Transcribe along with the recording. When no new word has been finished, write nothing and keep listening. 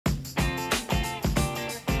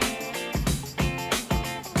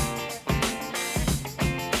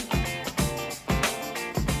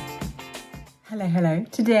Hello, hello.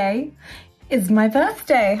 Today is my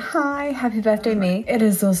birthday. Hi, happy birthday me. It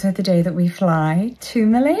is also the day that we fly to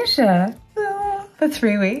Malaysia for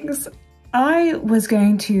 3 weeks. I was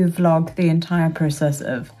going to vlog the entire process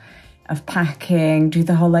of packing, do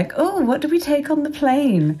the whole like, oh, what do we take on the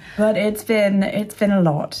plane? But it's been a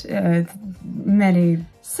lot, so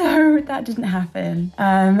that didn't happen.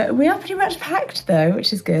 We are pretty much packed though,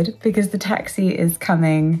 which is good because the taxi is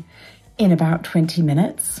coming in about 20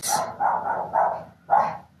 minutes.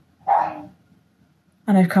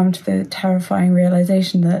 And I've come to the terrifying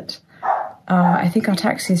realization that I think our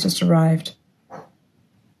taxi has just arrived.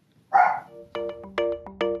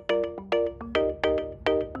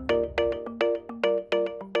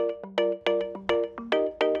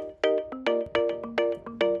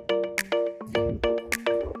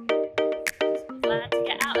 Glad to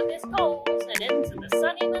get out of this cold and into the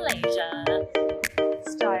sunny Malaysia.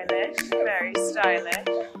 Stylish, very stylish.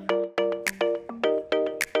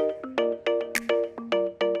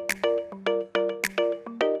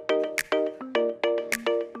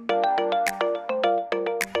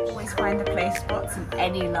 Always find the play spots in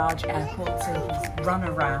any large airport so you can just run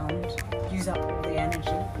around, use up all the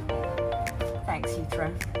energy. Thanks,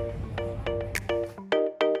 Heathrow.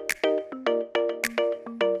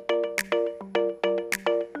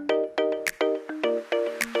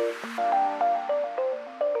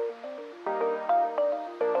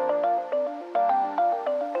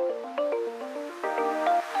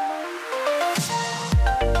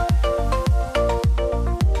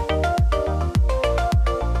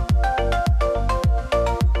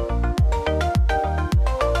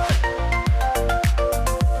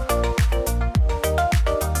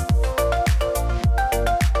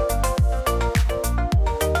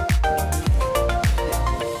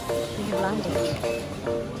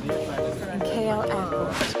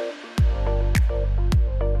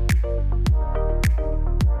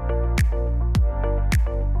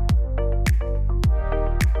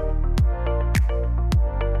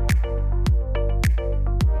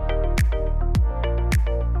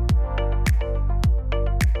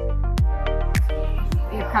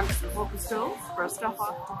 Come to the hawker stalls for a stop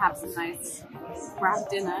off to have some nice grab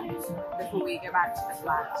dinner before we go back to the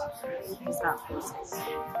flat. It's about 46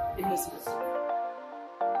 in Lisbon.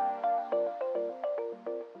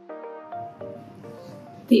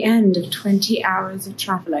 The end of 20 hours of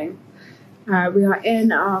travelling. We are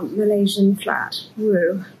in our Malaysian flat.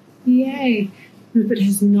 Woo! Yay! Rupert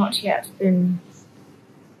has not yet been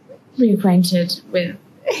reacquainted with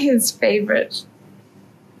his favourite,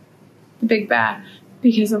 the big bear,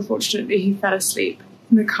 because unfortunately he fell asleep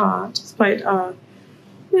in the car despite our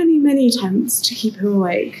many, many attempts to keep him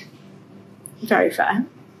awake. Very fair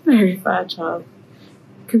child.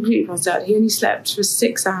 Completely passed out. He only slept for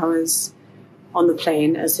 6 hours on the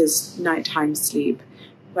plane as his nighttime sleep,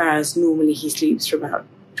 whereas normally he sleeps for about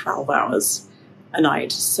 12 hours a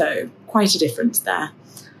night, so quite a difference there.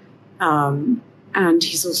 And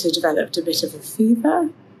he's also developed a bit of a fever,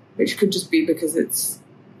 which could just be because it's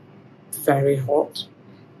very hot,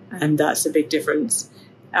 and that's a big difference.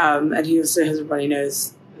 And he also has a runny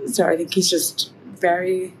nose, so I think he's just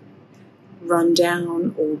very run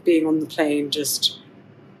down, or being on the plane just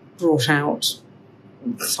brought out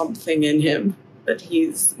something in him, but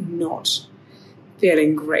he's not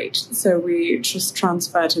feeling great. So we just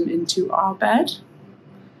transferred him into our bed,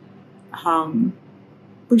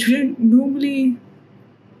 which we don't normally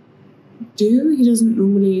do. He doesn't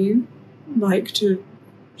normally like to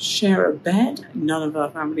share a bed. None of our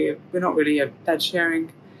family, we're not really a bed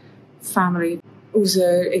sharing family.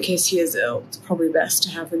 Also, in case he is ill, it's probably best to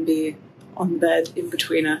have him be on bed in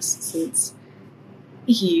between us, since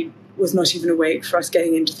he was not even awake for us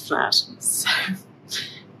getting into the flat. So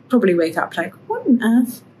probably wake up like, what on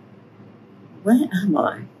earth? Where am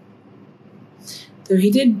I? So he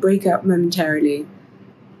did break up momentarily,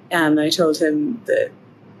 and I told him that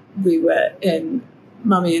we were in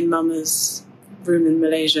Mummy and Mama's room in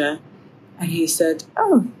Malaysia, and he said,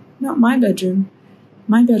 oh, not my bedroom.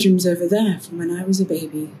 My bedroom's over there from when I was a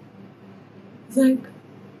baby. I was like,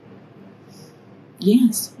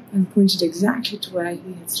 yes, and pointed exactly to where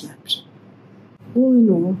he had slept. All in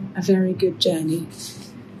all, a very good journey.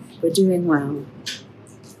 We're doing well.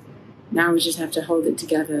 Now we just have to hold it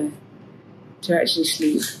together to actually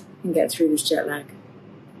sleep and get through this jet lag.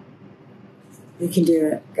 We can do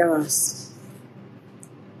it. Go us.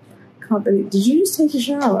 Can't believe. Did you just take a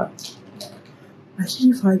shower? Where did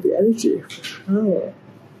you find the energy? Oh.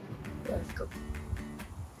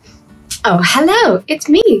 Oh, hello, it's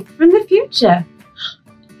me from the future.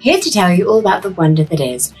 Here to tell you all about the wonder that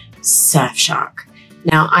is Surfshark.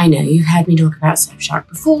 Now, I know you've heard me talk about Surfshark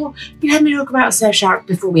before. You heard me talk about Surfshark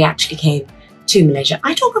before we actually came to Malaysia.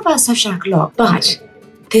 I talk about Surfshark a lot, but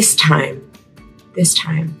this time,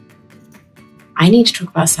 I need to talk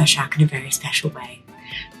about Surfshark in a very special way.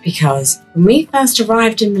 Because when we first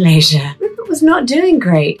arrived in Malaysia, Rupert was not doing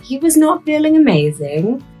great. He was not feeling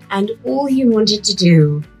amazing. And all he wanted to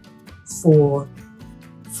do for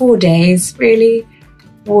 4 days, really,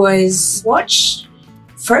 was watch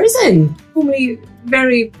Frozen. Normally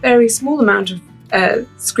very, very small amount of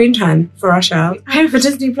screen time for our child. I have a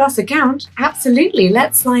Disney Plus account. Absolutely,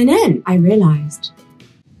 let's sign in. I realised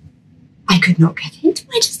I could not get into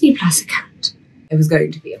my Disney Plus account. It was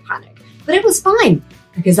going to be a panic, but it was fine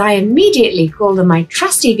because I immediately called on my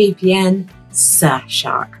trusty VPN,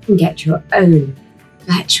 Surfshark, and get your own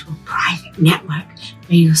virtual private network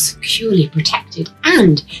where you're securely protected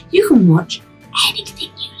and you can watch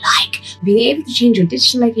anything you like, being able to change your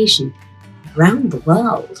digital location around the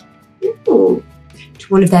world. Ooh. To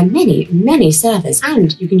one of their many, many servers,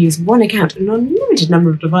 and you can use one account on an unlimited number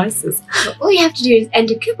of devices. So all you have to do is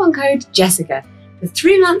enter coupon code Jessica for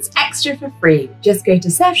 3 months extra for free. Just go to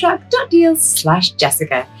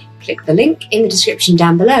surfshark.deals/Jessica. Click the link in the description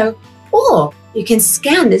down below, or you can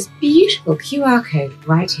scan this beautiful QR code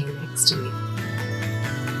right here next to me.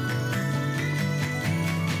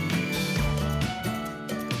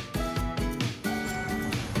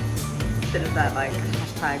 Bit of that like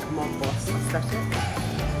hashtag mom boss aesthetic.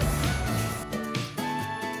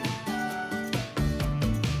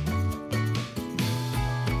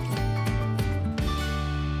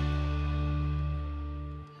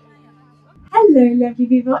 Hello, lovely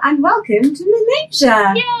people, and welcome to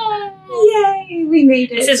Malaysia. Yay! We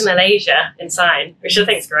made it. This is Malaysia in sign, which I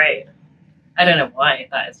think is great. I don't know why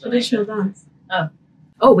that is Traditional Malaysia. dance.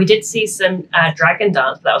 Oh, we did see some dragon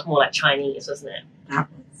dance, but that was more like Chinese, wasn't it? That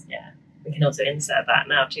was. Yeah. We can also insert that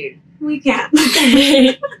now too. We can.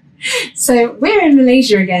 So we're in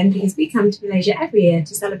Malaysia again because we come to Malaysia every year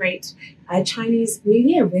to celebrate Chinese New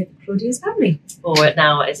Year with Claudia's family. Or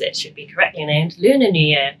now, as it should be correctly named, Lunar New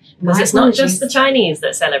Year, because My it's not apologies. just the Chinese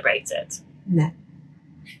that celebrate it. No.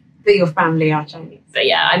 But your family are Chinese. But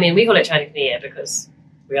yeah, I mean, we call it Chinese New Year because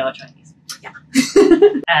we are Chinese. Yeah.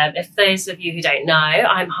 If those of you who don't know,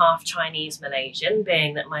 I'm half Chinese Malaysian,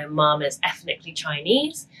 being that my mum is ethnically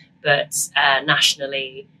Chinese, but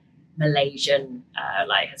nationally Malaysian,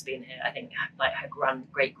 has been here. I think like her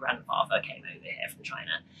great grandfather came over here from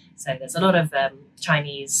China. So there's a lot of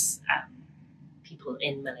Chinese people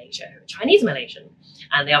in Malaysia who are Chinese Malaysian,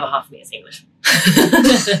 and the other half of me is English.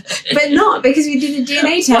 But not because we did a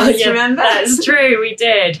DNA test, Well, yeah, remember? That's true, we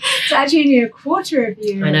did. It's actually only a quarter of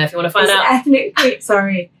you. I know, if you want to find is out. ethnically.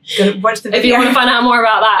 Sorry. Gotta watch the video. If you want to find out more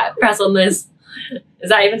about that, press on this. Is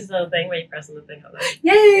that even still a thing where you press on the thing on there?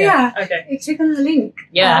 Yeah. Okay. You click on the link.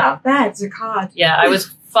 Yeah. Up there, it's a card. Yeah, I was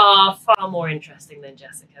far more interesting than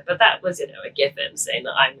Jessica, but that was, a given, saying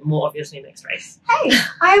that I'm more obviously mixed race. Hey,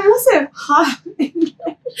 I am also half English.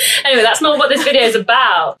 Anyway, that's not what this video is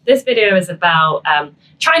about. This video is about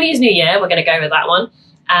Chinese New Year. We're going to go with that one.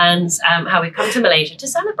 And how we've come to Malaysia to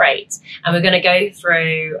celebrate. And we're going to go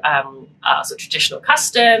through our sort of traditional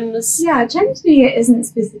customs. Yeah, Chinese New Year isn't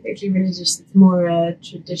specifically religious, it's more a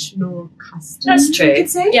traditional custom. That's true. You could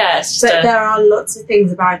say. Yeah, it's just But there are lots of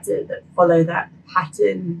things about it that follow that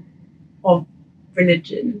pattern of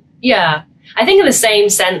religion. yeah. I think in the same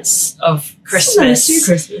sense of Christmas, Similar to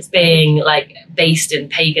Christmas being like based in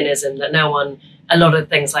paganism, that a lot of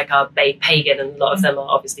things like are pagan and a lot of them are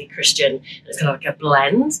obviously Christian. It's kind of like a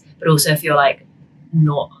blend, but also if you're like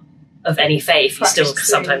not of any faith, you still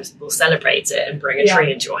Practicing. sometimes will celebrate it and bring a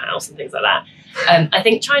tree into your house and things like that. I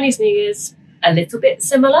think Chinese New Year's a little bit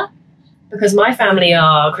similar because my family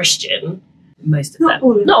are Christian, most of them.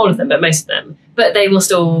 Not all of them, but most of them. But they will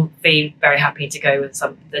still be very happy to go with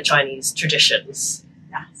some of the Chinese traditions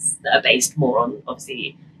Yes. that are based more on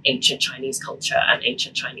obviously ancient Chinese culture and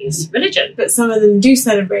ancient Chinese religion. But some of them do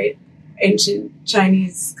celebrate ancient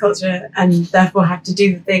Chinese culture and therefore have to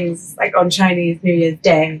do the things like on Chinese New Year's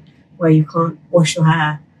Day where you can't wash your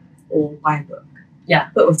hair or buy a book. Yeah.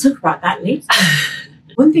 But we'll talk about that later.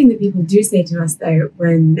 One thing that people do say to us though,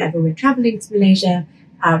 whenever we're traveling to Malaysia,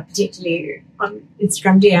 particularly on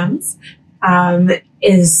Instagram DMs,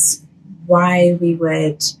 is why we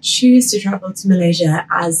would choose to travel to Malaysia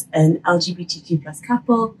as an LGBTQ plus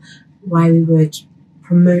couple, why we would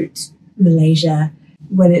promote Malaysia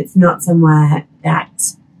when it's not somewhere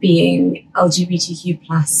that being LGBTQ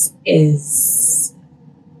plus is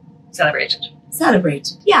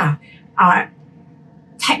celebrated. Yeah.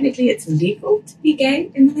 Technically it's illegal to be gay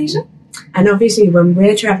in Malaysia. And obviously when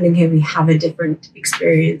we're traveling here, we have a different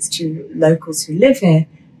experience to locals who live here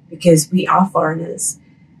because we are foreigners.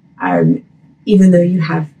 Even though you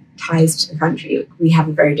have ties to the country, we have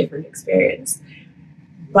a very different experience.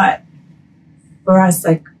 But for us,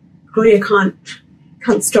 like, Claudia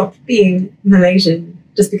can't stop being Malaysian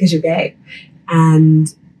just because you're gay.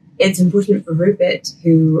 And it's important for Rupert,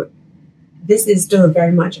 who this is still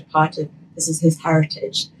very much a part of, this is his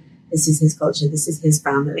heritage, this is his culture, this is his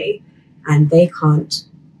family. And they can't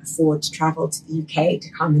afford to travel to the UK to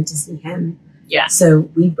come and to see him. Yeah.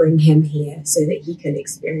 So we bring him here so that he can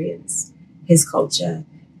experience his culture,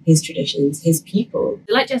 his traditions, his people.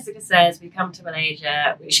 Like Jessica says, we come to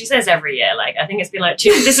Malaysia. She says every year. Like, I think it's been like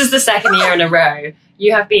this is the second year in a row.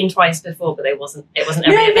 You have been twice before, but it wasn't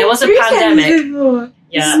every year. There was a pandemic.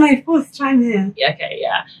 Yeah. This is my 4th time here. Yeah, okay,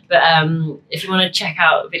 yeah. But if you want to check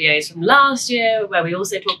out videos from last year, where we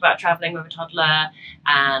also talk about traveling with a toddler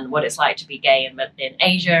and what it's like to be gay in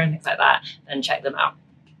Asia and things like that, then check them out.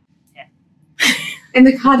 Yeah. In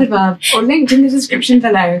the card above or linked in the description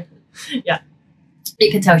below. Yeah.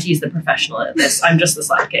 You can tell she's the professional at this. I'm just the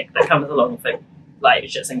sidekick that comes along for like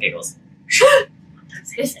shits and giggles.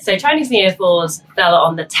 So Chinese New Year falls fell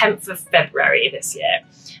on the 10th of February this year.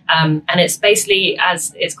 And it's basically,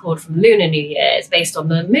 as it's called from Lunar New Year, it's based on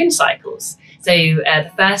the moon cycles. So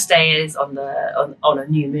the first day is on a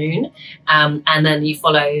new moon, and then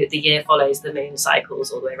the year follows the moon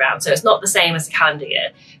cycles all the way around. So it's not the same as the calendar year.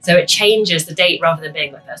 So it changes the date rather than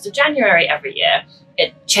being the 1st of January every year.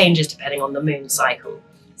 It changes depending on the moon cycle.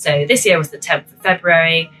 So this year was the 10th of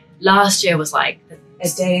February. Last year was like a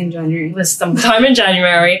day in January. Was sometime in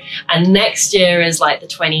January, and next year is like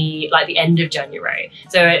the end of January.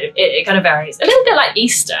 So it kind of varies. A little bit like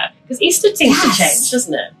Easter, because Easter seems to change,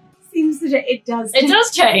 doesn't it? It does. It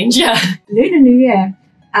does change, yeah. Lunar New Year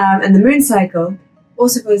and the moon cycle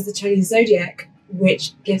also follows the Chinese zodiac,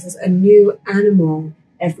 which gives us a new animal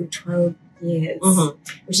every 12 years,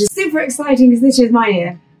 which is super exciting because this year's my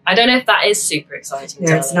year. I don't know if that is super exciting.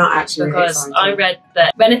 No, it's not actually. Because really I read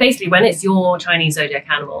that when it's your Chinese zodiac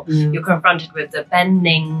animal, you're confronted with the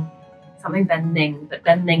bending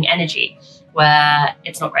energy, where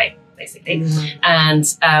it's not great, basically. And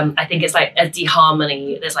I think it's like a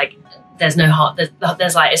deharmony. There's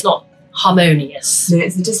it's not harmonious. No,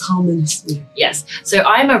 it's a disharmony. Yes. So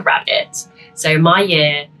I'm a rabbit. So my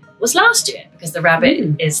year was last year because the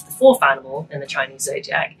rabbit is the 4th animal in the Chinese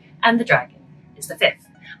zodiac and the dragon is the 5th.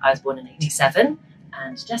 I was born in 87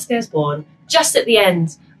 and Jessica was born just at the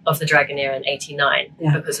end of the dragon year in 89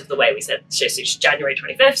 because of the way we said it's January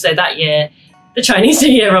 25th. So that year, the Chinese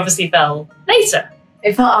New Year obviously fell later.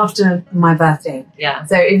 It fell after my birthday. Yeah.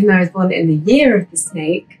 So even though I was born in the year of the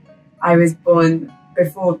snake, I was born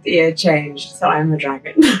before the year changed. So I'm a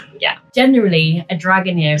dragon. Yeah. Generally, a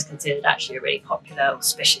dragon year is considered actually a really popular,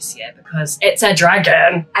 auspicious year because it's a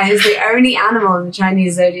dragon. And it's the only animal in the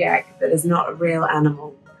Chinese zodiac that is not a real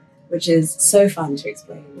animal, which is so fun to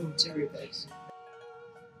explain to Rupert.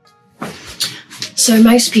 So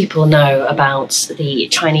most people know about the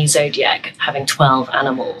Chinese zodiac having 12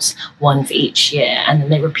 animals, one for each year, and then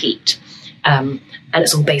they repeat. And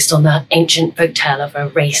it's all based on the ancient folktale of a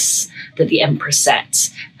race that the emperor set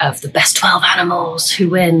of the best 12 animals who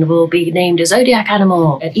win will be named a zodiac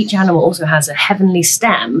animal. And each animal also has a heavenly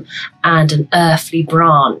stem and an earthly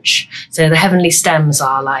branch. So the heavenly stems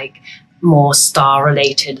are like more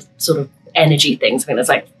star-related sort of energy things. I think there's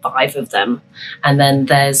like 5 of them. And then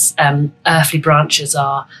there's earthly branches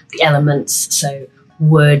are the elements, so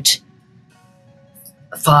wood,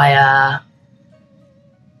 fire,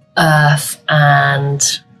 earth and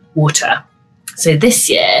water. So this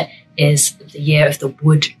year is the year of the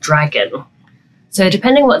wood dragon. So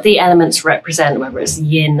depending what the elements represent, whether it's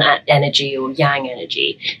yin energy or yang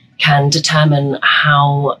energy, can determine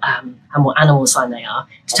how and what animal sign they are,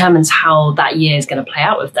 determines how that year is going to play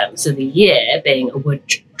out with them. So the year, being a wood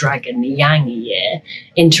dragon, the yang year,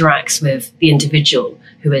 interacts with the individual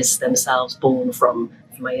who is themselves born from,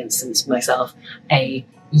 for my instance, myself, a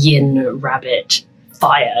yin rabbit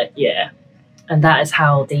fire year. And that is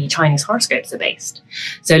how the Chinese horoscopes are based.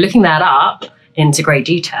 So looking that up into great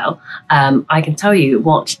detail, I can tell you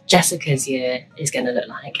what Jessica's year is going to look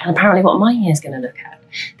like, and apparently what my year is going to look at.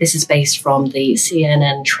 This is based from the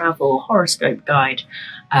CNN Travel Horoscope Guide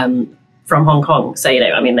from Hong Kong. So,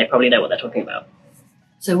 they probably know what they're talking about.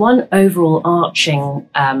 So one overall arching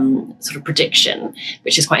sort of prediction,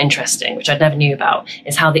 which is quite interesting, which I never knew about,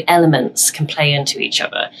 is how the elements can play into each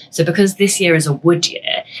other. So because this year is a wood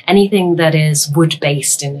year, anything that is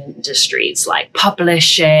wood-based in industries like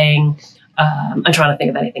publishing, I'm trying to think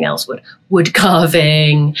of anything else. Wood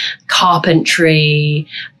carving, carpentry,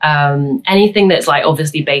 anything that's like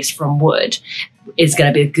obviously based from wood is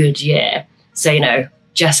going to be a good year. So,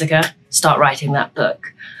 Jessica, start writing that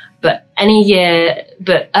book. But any year,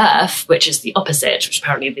 but earth, which is the opposite, which is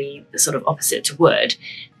apparently the sort of opposite to wood,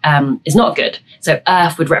 is not good. So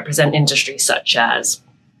earth would represent industries such as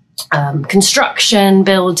construction,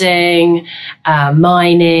 building,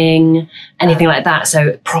 mining, anything like that.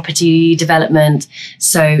 So property development.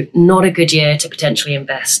 So not a good year to potentially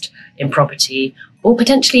invest in property or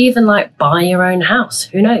potentially even like buy your own house.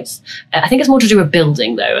 Who knows? I think it's more to do with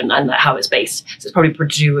building though and like how it's based. So it's probably to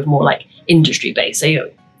do with more like industry based. So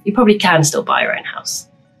you probably can still buy your own house.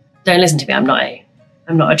 Don't listen to me. I'm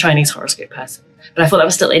not a Chinese horoscope person, but I thought that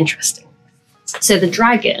was still interesting. So the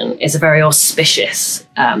dragon is a very auspicious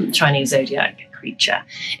Chinese zodiac creature.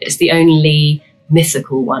 It's the only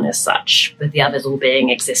mythical one as such, with the others all being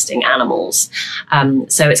existing animals.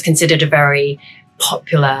 So it's considered a very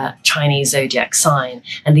popular Chinese zodiac sign.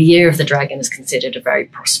 And the year of the dragon is considered a very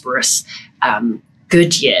prosperous,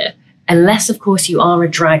 good year. Unless, of course, you are a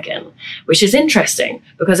dragon, which is interesting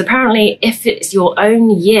because apparently if it's your own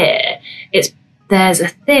year, there's a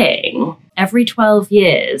thing every 12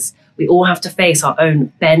 years, we all have to face our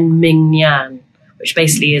own Ben Ming Nian, which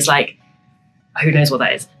basically is like, who knows what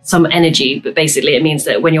that is, some energy, but basically it means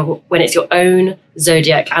that when it's your own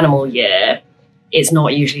zodiac animal year, it's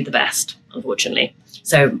not usually the best, unfortunately.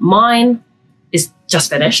 So mine is just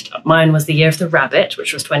finished. Mine was the year of the rabbit,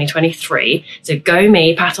 which was 2023. So go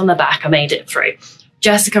me, pat on the back, I made it through.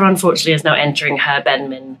 Jessica, unfortunately, is now entering her Ben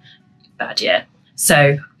Min bad year.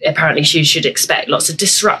 So apparently she should expect lots of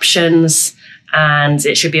disruptions and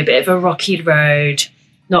it should be a bit of a rocky road.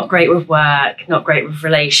 Not great with work, not great with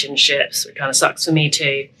relationships, which kind of sucks for me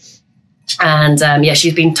too. And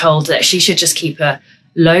she's been told that she should just keep a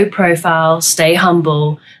low profile, stay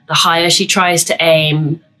humble. The higher she tries to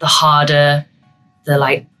aim, the harder the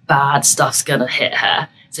like bad stuff's gonna hit her.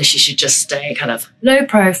 So she should just stay kind of low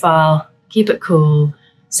profile, keep it cool,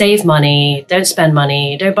 save money, don't spend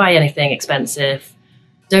money, don't buy anything expensive,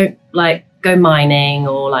 don't like go mining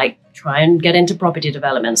or like try and get into property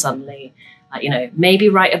development suddenly. Like, maybe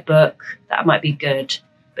write a book, that might be good.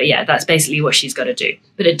 But yeah, that's basically what she's got to do.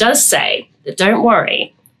 But it does say that don't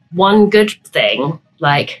worry, one good thing,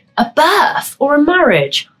 like a birth or a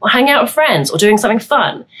marriage or hang out with friends or doing something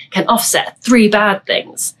fun can offset 3 bad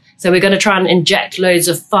things. So we're going to try and inject loads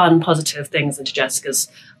of fun, positive things into Jessica's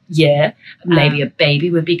year. Maybe a baby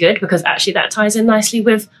would be good because actually that ties in nicely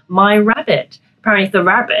with my rabbit. Apparently the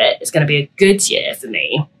rabbit is going to be a good year for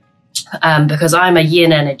me because I'm a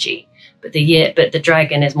yin energy. But the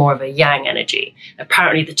dragon is more of a yang energy.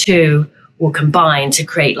 Apparently the two will combine to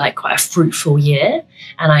create like quite a fruitful year.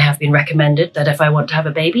 And I have been recommended that if I want to have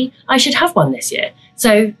a baby, I should have one this year.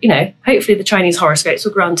 So, hopefully the Chinese horoscopes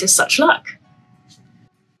will grant us such luck.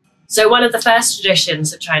 So one of the first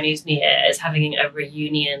traditions of Chinese New Year is having a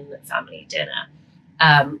reunion family dinner,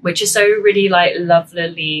 which is so really like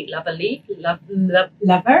lovelily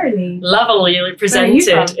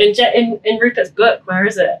presented in Rupert's book. Where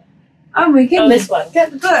is it? Oh my goodness. Oh, this one.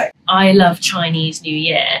 Get the book. I love Chinese New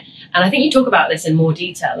Year. And I think you talk about this in more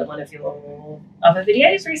detail in one of your other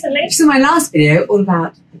videos recently. So my last video, all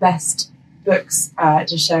about the best books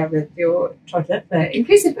to share with your toddler for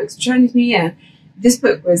inclusive books for Chinese New Year. This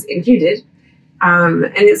book was included.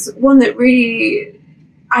 And it's one that really,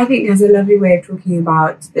 I think, has a lovely way of talking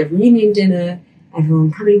about the reunion dinner,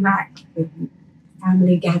 everyone coming back, the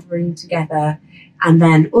family gathering together, and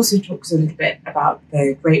then also talks a little bit about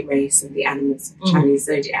the great race and the animals of the Chinese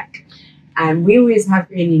zodiac. And we always have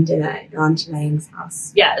reunion dinner at your Auntie Lang's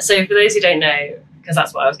house. Yeah, so for those who don't know, because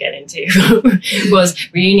that's what I was getting into, was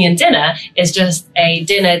reunion dinner is just a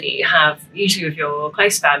dinner that you have usually with your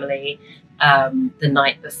close family the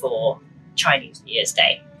night before Chinese New Year's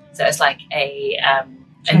Day. So it's like a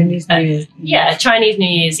Chinese New Year's Eve. Yeah, Chinese New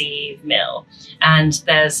Year's Eve meal. And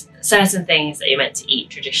there's certain things that you're meant to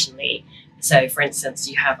eat traditionally. So, for instance,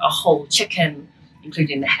 you have a whole chicken,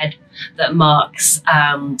 including the head, that marks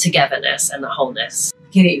togetherness and the wholeness.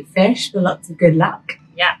 You can eat fish for lots of good luck.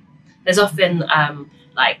 Yeah. There's often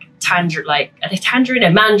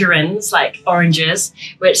mandarins, like oranges,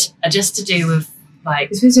 which are just to do with like...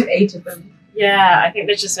 You're supposed to have 8 of them. Yeah, I think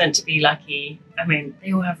they're just meant to be lucky. I mean,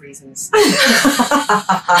 they all have reasons.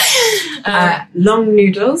 Long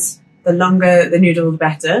noodles. The longer the noodle, the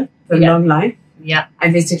better. For long life. Yeah.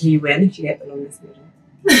 And basically you win if you get the longest noodle.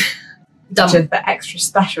 Which are the extra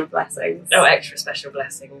special blessings. Oh, extra special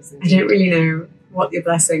blessings. Indeed. I don't really know what your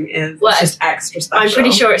blessing is. Well, it's just extra special. I'm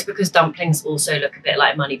pretty sure it's because dumplings also look a bit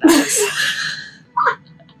like money bags.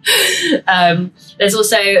 There's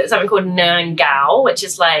also something called Nangao, which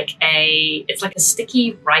is it's like a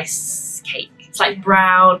sticky rice cake. It's like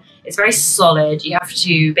brown. It's very solid. You have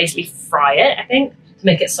to basically fry it, I think, to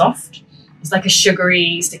make it soft. It's like a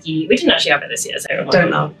sugary, sticky. We didn't actually have it this year, so don't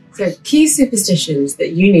know. So key superstitions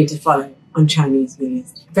that you need to follow on Chinese New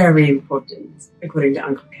Year's. Very important, according to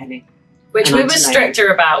Uncle Kenny. Which we were stricter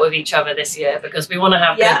about with each other this year because we want to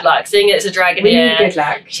have good luck. Seeing it's a dragon we year, need good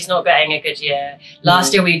luck. She's not getting a good year.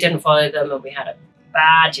 Last year we didn't follow them and we had a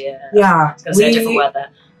bad year. Yeah. It's going to say different weather.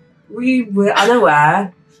 We were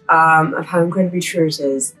unaware of how incredibly true it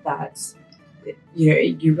is that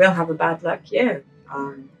you will have a bad luck year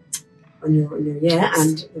on your year,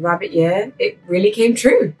 and the rabbit year, it really came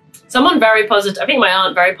true. Someone very positive, I think my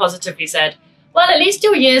aunt very positively said, well, at least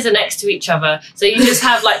your years are next to each other. So you just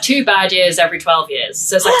have like 2 bad years every 12 years.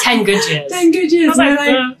 So it's like 10 good years. 10 good years.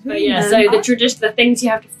 But yeah, so the things you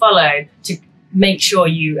have to follow to make sure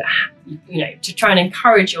to try and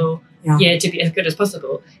encourage your year to be as good as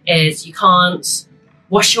possible is you can't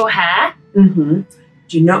wash your hair. Mm-hmm.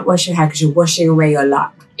 Do not wash your hair because you're washing away your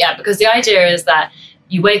luck. Yeah, because the idea is that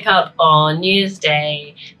you wake up on New Year's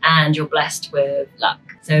Day and you're blessed with luck.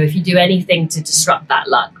 So if you do anything to disrupt that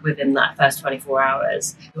luck within that first 24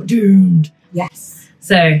 hours, you're doomed. Yes.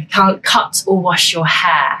 So you can't cut or wash your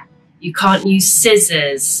hair. You can't use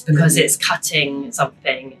scissors because it's cutting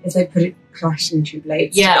something. It's like clashing 2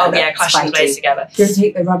 blades together. Clashing the blades together. You're going to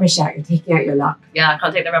take the rubbish out. You're taking out your luck. Yeah, I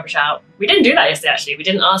can't take the rubbish out. We didn't do that yesterday, actually. We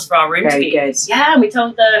didn't ask for our room to be. Very good. Yeah, and we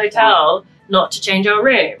told the hotel not to change our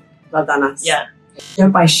room. Well done, us. Yeah.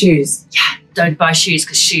 Don't buy shoes. Yeah, don't buy shoes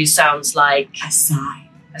because shoes sounds like a sigh.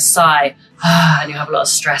 A sigh. And you have a lot of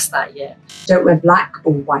stress that year. Don't wear black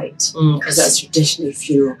or white because that's traditionally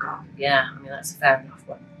funeral garb. Yeah, I mean, that's a fair enough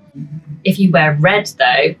one. If you wear red,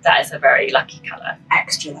 though, that is a very lucky colour.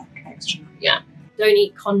 Extra luck, extra luck. Yeah. Don't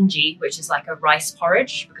eat congee, which is like a rice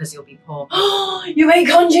porridge, because you'll be poor. Oh, you ate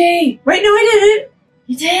congee! Wait, no, I didn't.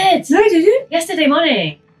 You did? No, I didn't. Yesterday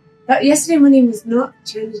morning. Yesterday morning was not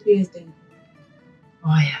Chinese New Year's Day.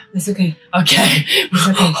 Oh, yeah. That's okay. Okay. It's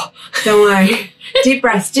okay. Don't worry. Deep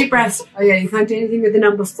breaths, deep breaths. Oh, yeah, you can't do anything with the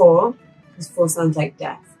number 4, because 4 sounds like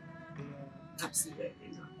death. Absolutely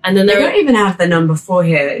not. And then they don't even have the number 4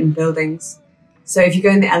 here in buildings. So if you go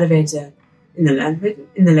in the elevator, in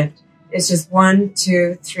the lift, it's just 1,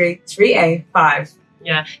 2, 3, 3A, 5.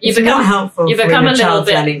 Yeah, it's not helpful. You become a little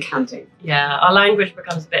bit learning counting. Yeah, our language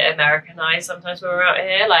becomes a bit Americanized sometimes when we're out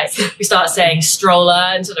here. Like we start saying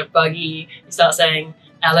stroller instead of buggy. We start saying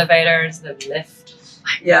elevator instead of lift.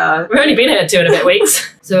 Yeah, we've only been here 2 and a bit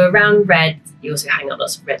weeks. So around red, you also hang up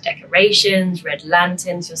lots of red decorations, red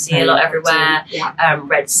lanterns. You'll see a lot everywhere. Yeah.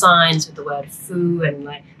 Red signs with the word "fu," and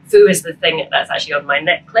like "fu" is the thing that's actually on my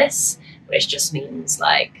necklace, which just means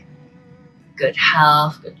like good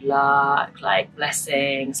health, good luck, like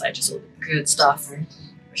blessings, like just all the good stuff,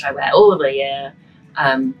 which I wear all the year.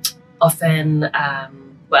 Often,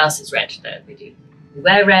 what else is red that we do? We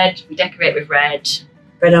wear red, we decorate with red.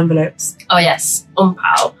 Red envelopes. Oh yes,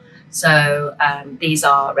 umpao. So these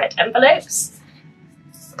are red envelopes.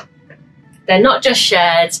 They're not just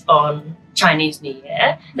shared on Chinese New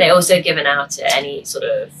Year, they're also given out at any sort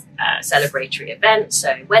of celebratory events,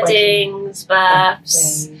 so weddings,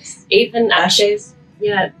 births, even ashes.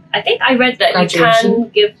 Yeah, I think I read that you can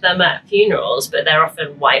give them at funerals, but they're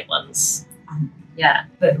often white ones. Yeah,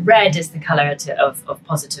 but red is the colour of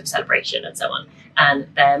positive celebration and so on, and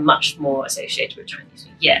they're much more associated with Chinese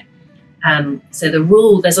New Year. So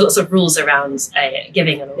there's lots of rules around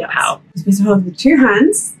giving an umpao. You're supposed to hold with 2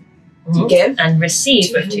 hands to give and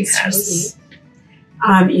receive with 2 hands.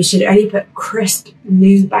 You should only put crisp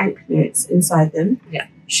new banknotes inside them. Yeah.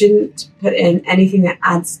 Shouldn't put in anything that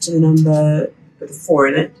adds to the number with a 4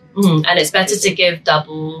 in it. And it's better to give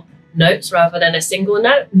double notes rather than a single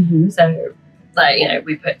note. So, like,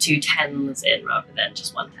 we put 2 10s in rather than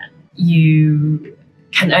just 1 10. You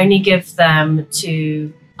can only give them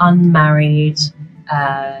to unmarried,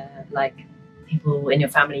 like people in your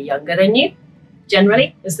family younger than you,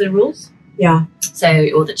 generally, is the rules. Yeah. So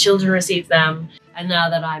all the children receive them. And now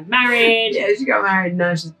that I'm married... Yeah, she got married,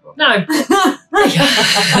 now she's poor. No.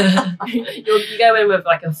 you go in with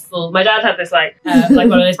like a full... My dad had this like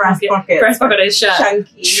one of those breast pocket on his shirt.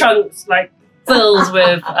 Chunks like filled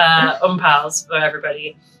with umpals for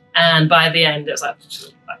everybody. And by the end it was like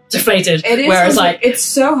deflated. It is. Whereas it's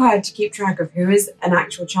so hard to keep track of who is an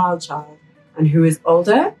actual child and who is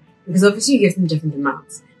older, because obviously you give them different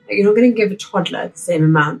amounts. Like you're not going to give a toddler the same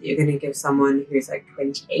amount that you're going to give someone who's like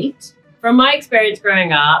 28. From my experience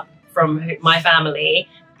growing up, from my family,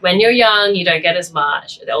 when you're young, you don't get as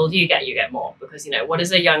much. The older you get more, because, you know, what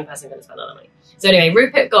is a young person going to spend on their money? So anyway,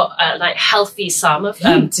 Rupert got a like healthy sum of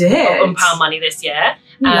 £1 money this year.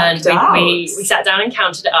 And we sat down and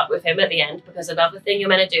counted it up with him at the end, because another thing you're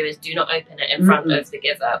meant to do is do not open it in front of the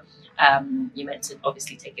giver. You're meant to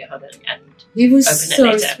obviously take it home and he was open so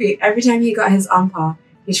it later. sweet. Every time he got his ampao,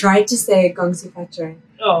 he tried to say Gongsi Fatre.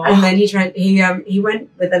 Oh. And then he went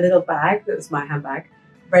with a little bag that was my handbag,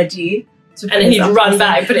 ready to put and then he'd run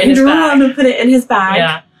back, put it in his bag. Run and put it in his bag.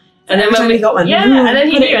 Yeah. And then when we got one, and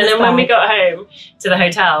then when we got home to the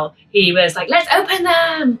hotel, he was like, "Let's open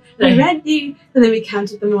them." We're ready. And then we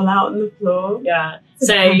counted them all out on the floor. Yeah.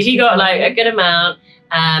 So he got like a good amount,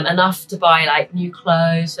 enough to buy like new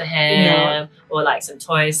clothes for him or like some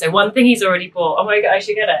toys. So one thing he's already bought. Oh my god, I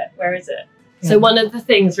should get it. Where is it? Yeah. So one of the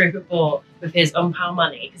things Rupert bought with his £1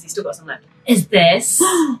 money, because he's still got some left, is this.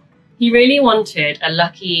 He really wanted a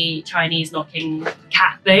lucky Chinese knocking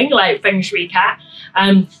cat thing, like feng shui cat.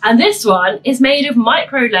 And this one is made of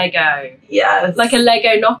micro Lego. Yes. Like a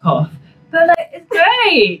Lego knockoff. But like, it's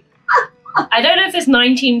great. I don't know if this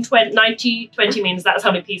 90-20 means that's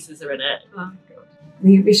how many pieces are in it. Oh, God.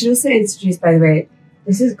 We should also introduce, by the way,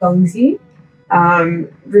 this is Gongsi.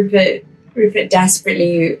 Rupert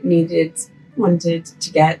desperately wanted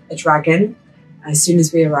to get a dragon as soon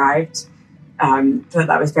as we arrived. Thought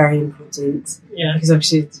that was very important. Yeah. Because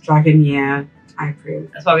obviously it's a dragon year. I approve.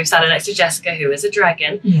 That's why we've sat next to Jessica, who is a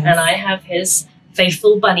dragon, and I have his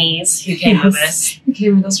faithful bunnies who came with us. Who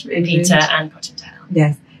came with us from England. Peter and Cottontail.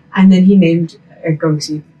 Yes. And then he named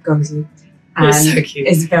Gongsi. And so cute.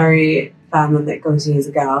 Is very firm on that Gongsi is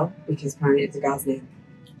a girl, because apparently it's a girl's name.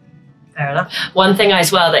 Fair enough. One thing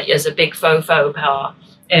as well that is a big faux pas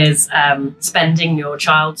is spending your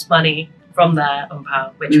child's money from their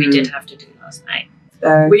 £1, which we did have to do last night.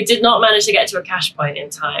 We did not manage to get to a cash point in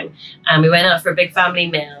time, and we went out for a big family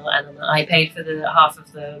meal, and then I paid for the half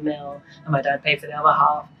of the meal and my dad paid for the other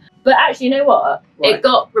half. But actually, you know what? It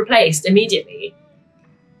got replaced immediately.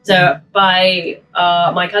 So by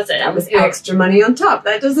my cousin. That was extra money on top.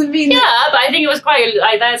 That doesn't mean... Yeah, but I think it was quite...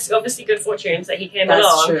 that's obviously good fortune that he came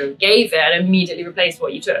along, gave it, and immediately replaced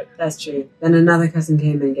what you took. That's true. Then another cousin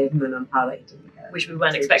came and gave him an ampao that he didn't get. Which we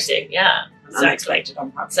weren't expecting, yeah. Unexpected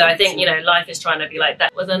ampao. So I think, you know, life is trying to be like,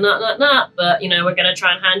 that was a nut, but, you know, we're going to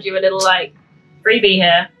try and hand you a little, like, freebie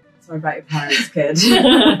here. Sorry about your parents, kid.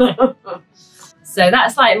 So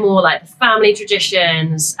that's, like, more like the family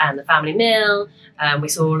traditions and the family meal. We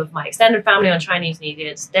saw all of my extended family on Chinese New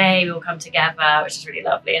Year's Day. We all come together, which is really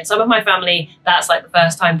lovely. And some of my family, that's like the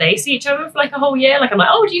first time they see each other for like a whole year. Like I'm like,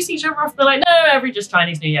 oh, do you see each other often? They're like, no, every just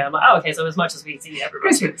Chinese New Year. I'm like, oh, okay, so as much as we see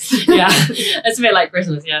everybody. Christmas. Yeah, it's a bit like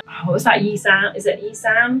Christmas, yeah. What was that, Yisan? Is it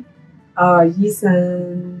Yisan?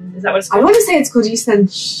 Yisan. Is that what it's called? I want to say it's called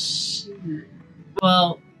Yisan.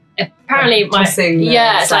 Well, apparently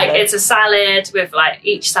it's like, it's a salad with like,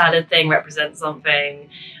 each salad thing represents something.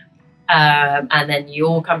 And then you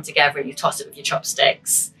all come together and you toss it with your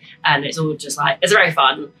chopsticks, and it's all just like, it's very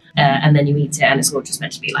fun. And then you eat it, and it's all just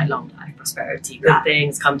meant to be like long life, prosperity, good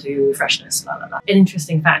things come to you, freshness, blah, blah, blah. An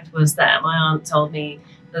interesting fact was that my aunt told me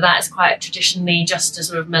that is quite traditionally just a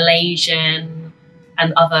sort of Malaysian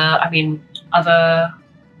and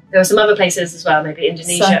there were some other places as well, maybe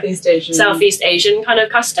Indonesia. Southeast Asian kind of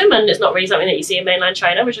custom, and it's not really something that you see in mainland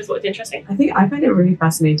China, which I thought was interesting. I find it really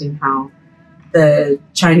fascinating how the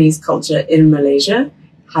Chinese culture in Malaysia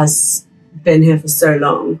has been here for so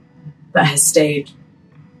long, but has stayed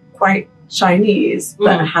quite Chinese,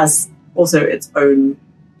 but has also its own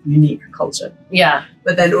unique culture. Yeah.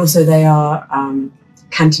 But then also they are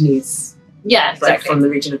Cantonese. Yeah, exactly. Like from the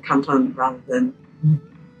region of Canton rather than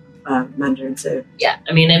Mandarin. So yeah,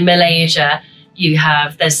 I mean in Malaysia you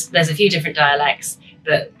have there's a few different dialects,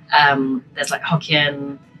 but there's like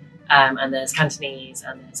Hokkien. And there's Cantonese,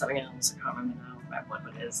 and there's something else, I can't remember now what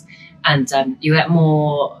it is. And you get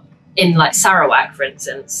more, in like Sarawak, for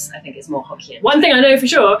instance, I think it's more Hokkien. One thing I know for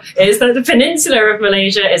sure is that the peninsula of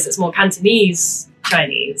Malaysia it's more Cantonese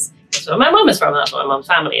Chinese. That's where my mum is from, that's where my mum's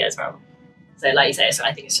family is from. So like you say, so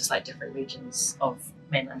I think it's just like different regions of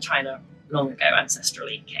mainland China long ago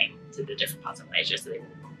ancestrally came to the different parts of Malaysia, so they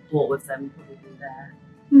brought with them probably their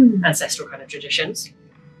ancestral kind of traditions.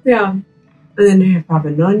 Yeah. And then we have Baba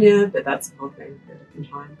Nonya, but that's a whole thing for a different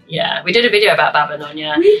time. Yeah, we did a video about Baba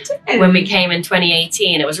Nonya did. When we came in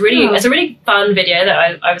 2018. It was it's a really fun video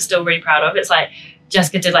that I was still really proud of. It's like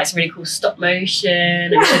Jessica did like some really cool stop motion,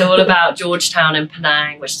 and we did all about Georgetown and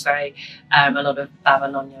Penang, which is very a lot of Baba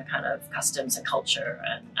Nonya kind of customs and culture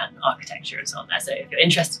and architecture and so on there. So if you're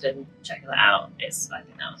interested in checking that out, I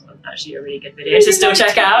think that was actually a really good video to still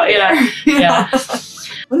check out. Yeah.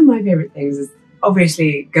 One of my favorite things is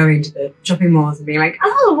obviously going to the shopping malls and being like,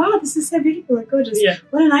 oh wow, this is so beautiful and gorgeous. Yeah.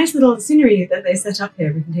 What a nice little scenery that they set up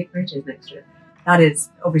here. We can take photos next to it. That is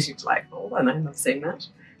obviously delightful, and I love seeing that.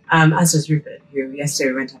 As does Rupert, who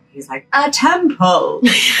yesterday went up, he's like, a temple!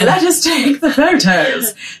 Let us take the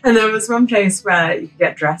photos! And there was one place where you could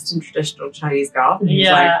get dressed in traditional Chinese garb. And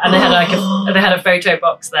and they had like they had a photo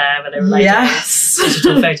box there where they were like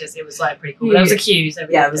digital photos. It was like pretty cool. There was a queue. So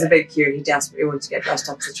yeah, it was a big queue, and he desperately wanted to get dressed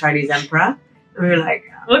up as a Chinese emperor. And we were like,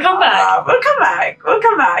 we'll come back. We'll come back. We'll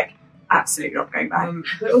come back. Absolutely not going back.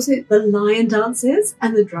 But also the lion dances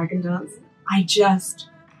and the dragon dance are just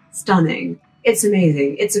stunning. It's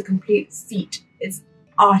amazing. It's a complete feat. It's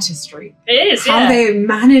artistry. It is, How they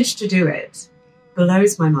managed to do it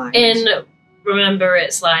blows my mind. Remember,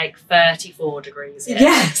 it's like 34 degrees here.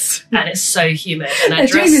 Yes. And it's so humid. And they're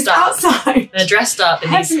dressed up outside. They're dressed up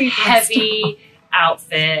in these heavy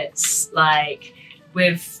outfits, like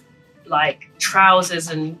with like trousers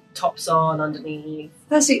and tops on underneath.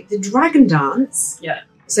 Firstly, the dragon dance. Yeah.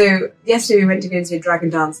 So yesterday we went to go and see a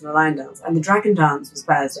dragon dance and a lion dance, and the dragon dance was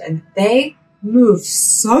Thursday, and they move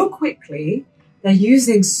so quickly. They're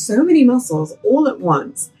using so many muscles all at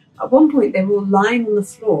once. At one point, they were all lying on the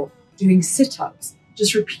floor doing sit-ups,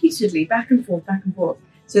 just repeatedly back and forth,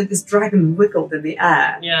 so that this dragon wiggled in the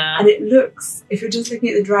air. Yeah. And it looks, if you're just looking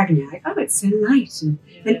at the dragon, you're like, oh, it's so light and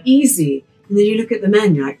easy. And then you look at the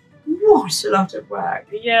men, you're like, what a lot of work.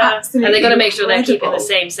 Yeah. Absolutely. And they've got to make sure they're incredible. keeping the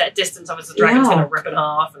same set distance, otherwise the dragon's going to rip in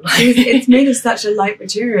half. And It's made of such a light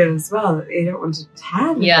material as well that you don't want to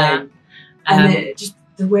tear the thing. And just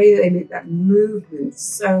the way that they make that movement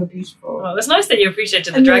so beautiful. Well, it's nice that you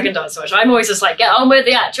appreciated the dragon dance so much. I'm always just like, get on with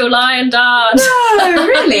the actual lion dance. No,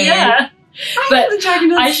 really? Yeah. But the dragon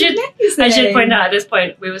dance I should point out at this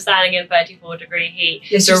point, we were standing in 34-degree heat,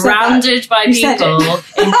 Yes, surrounded by people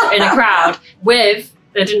in a crowd with,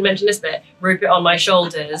 I didn't mention this bit, Rupert on my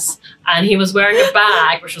shoulders, and he was wearing a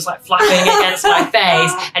bag which was like flapping against my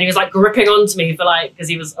face, and he was like gripping onto me for like, because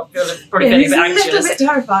he was probably feeling a bit anxious. He was a little bit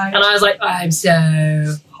terrified. And I was like, I'm so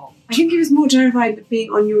hot. I think he was more terrified of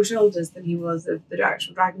being on your shoulders than he was of the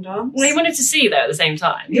actual dragon dance. Well, he wanted to see though at the same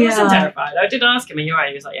time. He wasn't terrified. I did ask him, and you're right,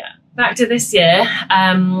 he was like, yeah. Back to this year,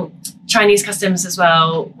 Chinese customs as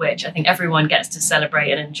well, which I think everyone gets to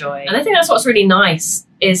celebrate and enjoy. And I think that's what's really nice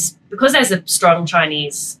is because there's a strong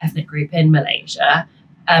Chinese ethnic group in Malaysia,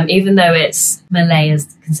 even though Malay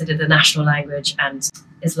is considered the national language and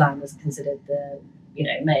Islam is considered the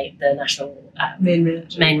national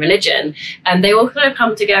main religion, and they all kind of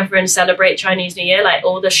come together and celebrate Chinese New Year. Like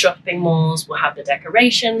all the shopping malls will have the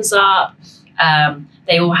decorations up.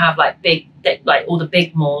 They all have all the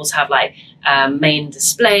big malls have main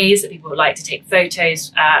displays that people would like to take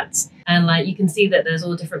photos at, and like you can see that there's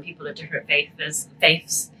all different people of different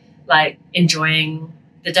faiths like enjoying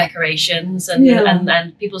the decorations,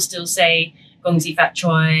 and people still say Gongzi Fat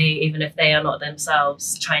Choi even if they are not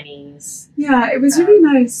themselves Chinese. Yeah, it was really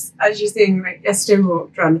nice as you seeing like yesterday we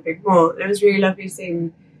walked around the big mall. It was really lovely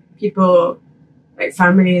seeing people, like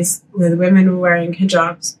families where the women were wearing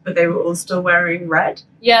hijabs, but they were all still wearing red.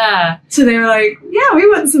 Yeah. So they were like, yeah, we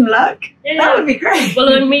want some luck. Yeah. That would be great.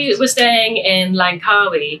 Well, when we were staying in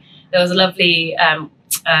Langkawi, there was a lovely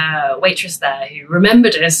waitress there who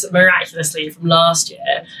remembered us miraculously from last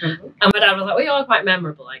year. Mm-hmm. And my dad was like, well, you are quite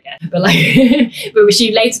memorable, I guess. But but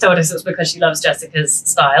she later told us it was because she loves Jessica's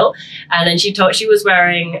style. And then she was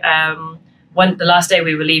wearing... the last day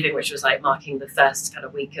we were leaving, which was like marking the first kind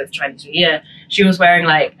of week of Chinese New Year, she was wearing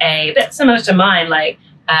like a bit similar to mine, like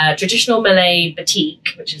traditional Malay batik,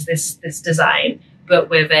 which is this design, but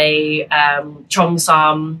with a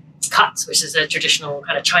cheongsam cut, which is a traditional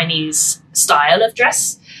kind of Chinese style of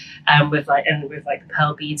dress, with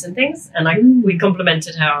pearl beads and things. And we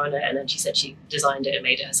complimented her on it, and then she said she designed it and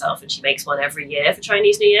made it herself, and she makes one every year for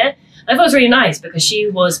Chinese New Year. And I thought it was really nice because she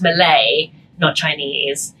was Malay, not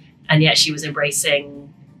Chinese. And yet she was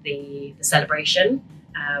embracing the celebration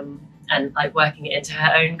and like working it into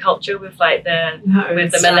her own culture with like the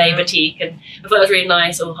Malay batik. And I thought it was really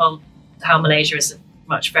nice how Malaysia is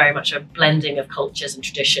very much a blending of cultures and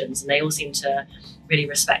traditions, and they all seem to really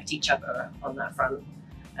respect each other on that front,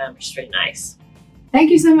 which is really nice. Thank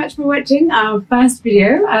you so much for watching our first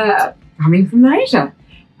video coming from Malaysia.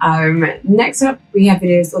 Next up, we have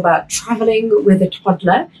videos all about traveling with a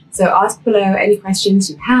toddler. So ask below any questions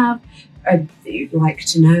you have that you'd like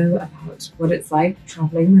to know about what it's like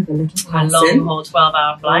traveling with a little person. A long-haul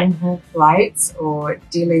 12-hour flight. Long-haul flights, or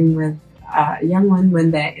dealing with a young one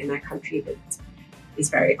when they're in a country that is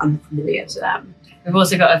very unfamiliar to them. We've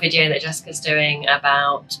also got a video that Jessica's doing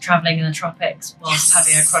about traveling in the tropics whilst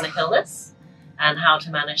having a chronic illness and how to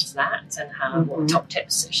manage that and what top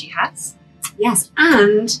tips she has. Yes,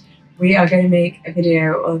 and we are going to make a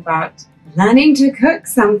video all about learning to cook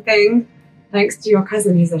something thanks to your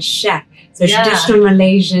cousin who's a chef. So traditional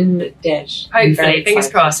Malaysian dish. Hopefully, fingers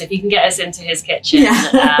crossed, if he can get us into his kitchen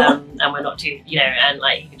and we're not too, you know, and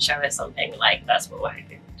like he can show us something, like that's what we're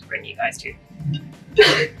hoping to bring you guys to.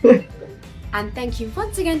 And thank you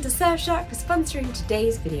once again to Surfshark for sponsoring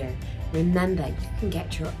today's video. Remember, you can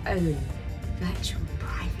get your own virtual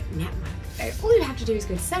private network. So all you have to do is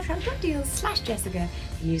go to surfshark.deals/Jessica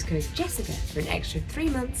and use code Jessica for an extra 3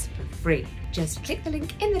 months for free. Just click the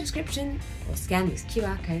link in the description or scan this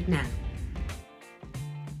QR code now.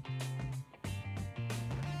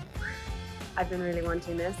 I've been really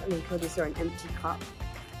wanting this, and then Cody saw an empty cup,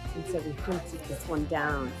 and so we hunted this one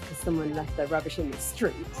down because someone left their rubbish in the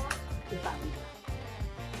street. We found it.